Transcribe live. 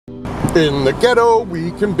In the ghetto,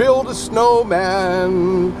 we can build a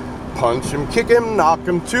snowman. Punch him, kick him, knock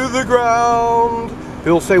him to the ground.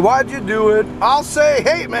 He'll say, why'd you do it? I'll say,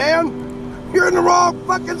 hey man, you're in the wrong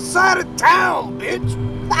fucking side of town, bitch.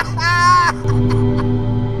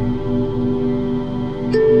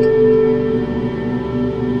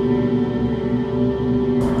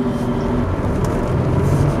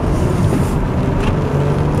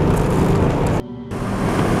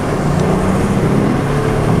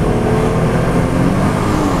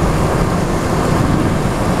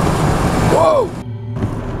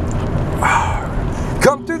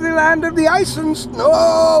 Come to the land of the ice and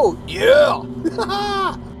snow! Yeah!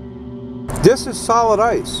 This is solid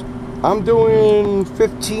ice. I'm doing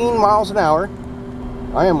 15 miles an hour.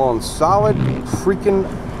 I am on solid freaking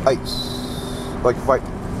ice. Like if I...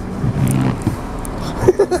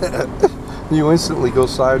 you instantly go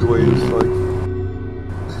sideways, like...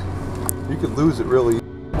 You could lose it really.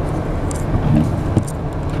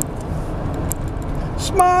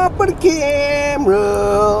 Smile for the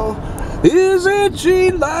camera. Isn't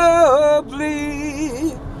she lovely?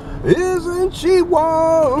 Isn't she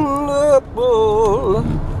wonderful?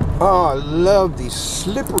 Oh, I love these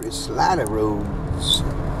slippery, slidey roads.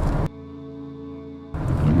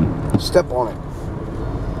 Step on it.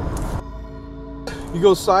 You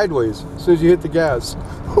go sideways as soon as you hit the gas.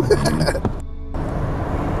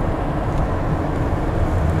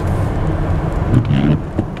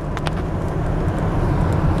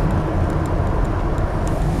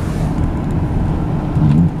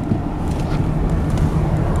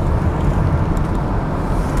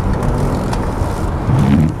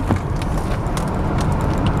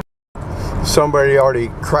 Somebody already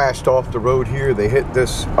crashed off the road here. They hit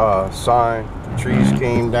this sign. The trees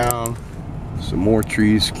came down. Some more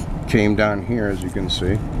trees came down here, as you can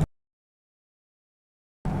see.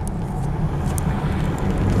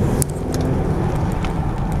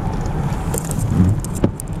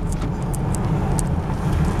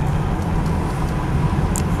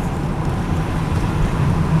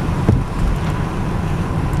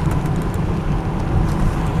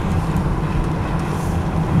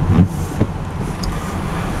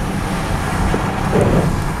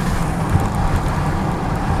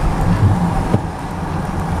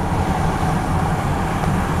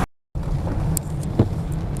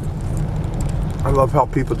 I love how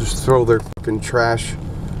people just throw their fucking trash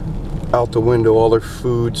out the window, all their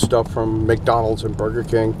food stuff from McDonald's and Burger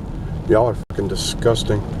King. Y'all are fucking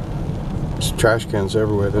disgusting. There's trash cans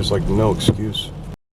everywhere. There's like no excuse.